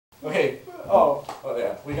Okay. Oh. Oh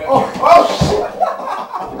yeah. We got. Oh shit!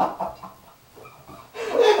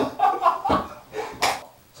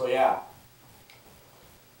 So yeah.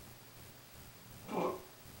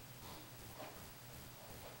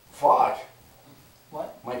 Fuck.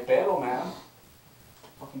 What? My pelo, man.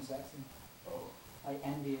 Fucking sexy. Oh. I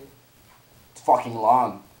envy it. It's fucking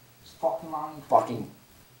long. It's fucking long. Fucking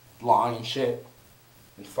long and shit.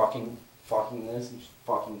 And fucking this and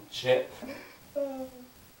fucking shit.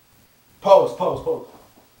 Pose.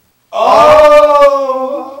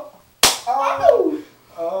 Oh!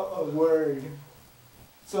 Oh, word.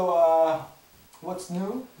 So, what's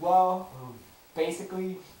new? Well,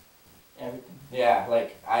 basically, everything. Yeah,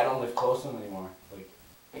 like, I don't live close to him anymore. Like,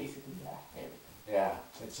 Basically, yeah, everything. yeah,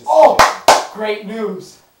 it's just... Oh! Great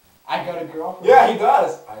news! I got a girlfriend. Yeah, he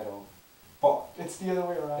does! I don't. Fuck. It's the other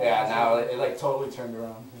way around. Yeah, now it like totally turned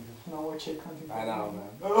around. No more chick hunting. I know,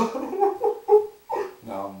 man.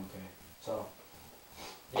 No, I'm okay. So,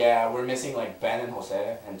 yeah, we're missing like Ben and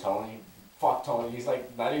Jose and Tony. Fuck Tony, he's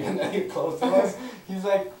like not even that close to us. He's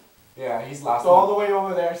like, Yeah, he's lost. all the way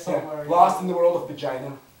over there somewhere. Yeah, lost in the world of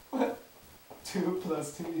vagina. 2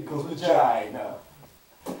 + 2 = Vagina.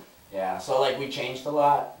 Yeah, so like we changed a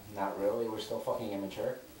lot. Not really, we're still fucking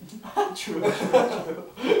immature. True.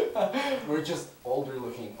 We're just older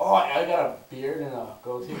looking. Oh, I got a beard and a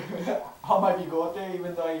goatee. How might you go out there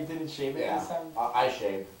even though you didn't shave it Yeah, this time? I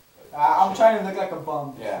shaved. I'm trying to look like a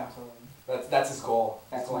bum. Yeah. So That's his goal.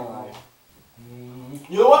 that's my my goal. life.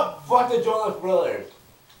 You know what? Fuck the Jonas Brothers.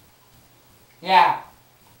 Yeah.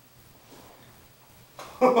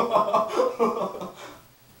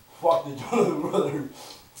 Fuck the Jonas Brothers.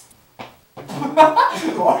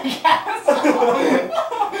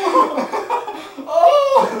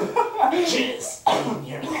 Oh! Jizz in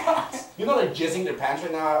your pants. You know they're jizzing their pants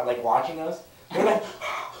right now, like watching us? They're like,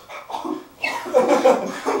 oh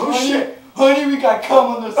shit. Honey, we got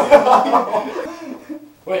cum on the same.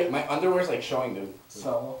 Wait, my underwear's like showing, dude.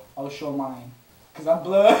 So, I'll show mine. Cause I'm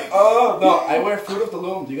blood. Oh, no, I wear Fruit of the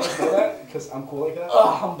Loom. Do you guys know that? Because I'm cool like that?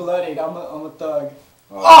 I'm bloodied. I'm a thug.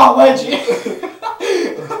 Oh, wedgie.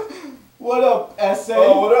 What up, SA?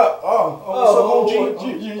 Oh, what up? Oh,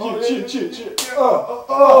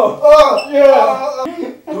 yeah.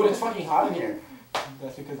 Dude, it's fucking hot in here.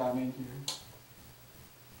 That's because I'm in here.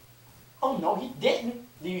 Oh, no, he didn't.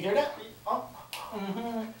 Do you hear that? Oh.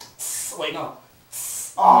 Wait, no.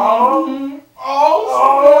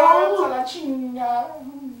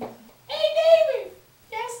 Hey, David.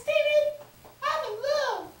 Yes, Steven. I'm in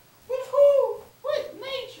love. With who? With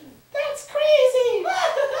nature. That's crazy.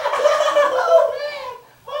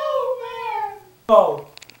 Oh, man. Oh.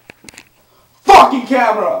 Fucking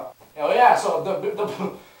camera! Oh, yeah, so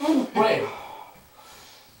wait.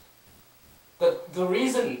 The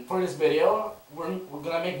reason for this video, we're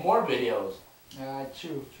gonna make more videos.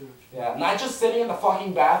 True. Yeah, not just sitting in the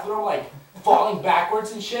fucking bathroom, like, falling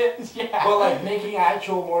backwards and shit, Yeah. but, like, making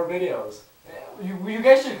actual more videos. You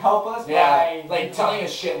guys should help us Yeah, by... like, telling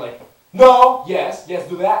us shit like, no, yes,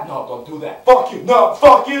 do that, no, don't do that, fuck you, no,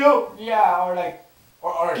 fuck you! Yeah, or like,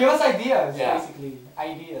 Or give us ideas, Yeah. basically.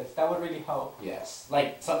 Ideas. That would really help. yes,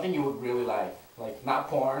 like, something you would really like. Like, not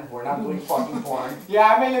porn, we're not doing fucking porn. Yeah,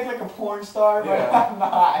 I may look like a porn star, but Yeah. I'm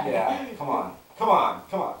not. Yeah, come on,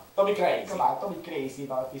 don't be crazy. Come on, don't be crazy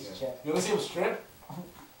about this shit. You wanna see him strip?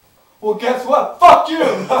 Well, guess what? Fuck you!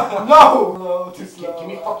 No! Slow, too slow. Give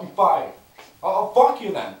me fucking 5. Oh, fuck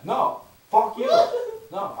you then. No. Fuck you.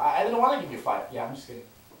 No, I didn't want to give you 5. Yeah, I'm just kidding.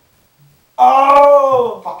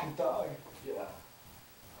 Oh! Fucking dog. Yeah.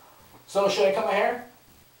 So, should I cut my hair?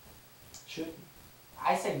 Should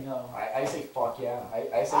I say no. I say fuck yeah.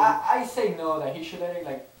 I say no, that he should let it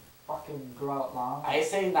like fucking grow out long. I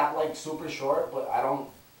say not like super short, but I don't.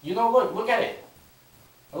 You know, look at it.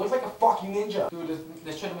 It looks like a fucking ninja. Dude,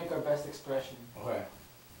 let's try to make our best expression. Okay.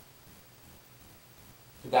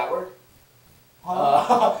 Did that work?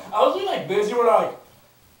 Huh? I was doing like this. You were like.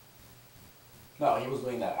 No, he was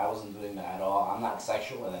doing that. I wasn't doing that at all. I'm not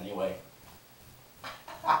sexual in any way.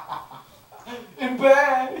 In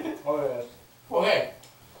bed. Oh yes. Okay.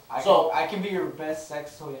 I can be your best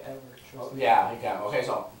sex toy ever. Trust me. Yeah, you can. Okay,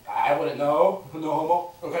 so I wouldn't know. No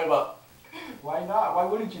homo. Okay, but. Why not? Why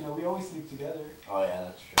wouldn't you know? We always sleep together. Oh yeah,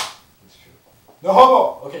 that's true. That's true. No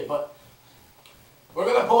homo. Okay, but we're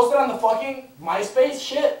gonna post it on the fucking MySpace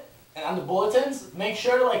shit and on the bulletins. Make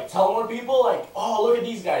sure to like tell more people like, oh look at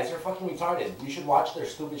these guys, they're fucking retarded. You should watch their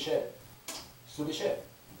stupid shit. Stupid shit.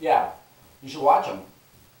 Yeah, you should watch them.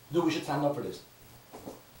 Dude, we should sign up for this.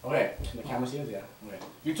 Okay, can the camera see us? Yeah. Okay.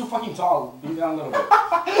 You're too fucking tall. Lean down a little bit.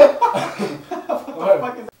 What the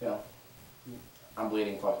fuck is that? Yeah. I'm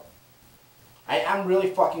bleeding. Fuck. I am really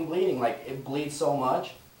fucking bleeding. Like, it bleeds so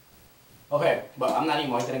much. Okay, but I'm not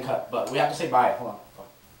emo. I didn't cut. But we have to say bye. Hold on. Fuck.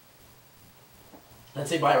 Let's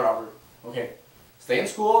say bye, Robert. Okay. Stay in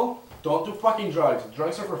school. Don't do fucking drugs.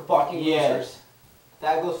 Drugs are for fucking losers. Yes.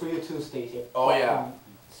 That goes for you too, Stacy. Oh, yeah.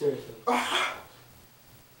 Seriously.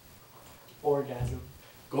 Orgasm.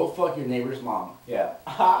 Go fuck your neighbor's mom. Yeah.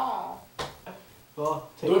 Well,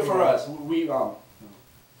 Do it for us. We,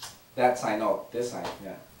 that sign. No, this sign.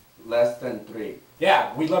 Yeah. Less than 3.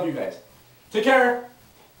 Yeah, we love you guys. Take care.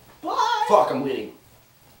 Bye. Fuck, I'm bleeding.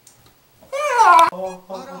 Oh.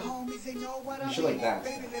 You should like dance.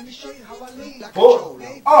 Oh.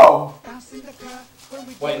 Oh.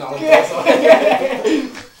 Wait, no.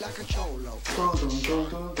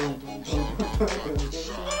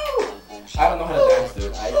 I don't know how to dance,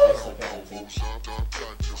 dude. I suck at dancing.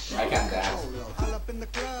 I can't dance.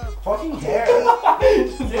 Fucking hair.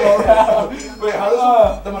 Yeah. Wait, how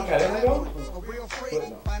does the Macarena go? Wait,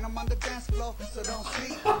 no.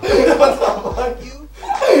 What the fuck?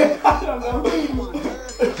 I don't know.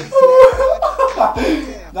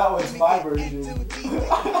 That was my version.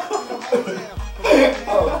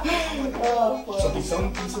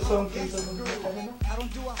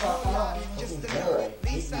 Alright.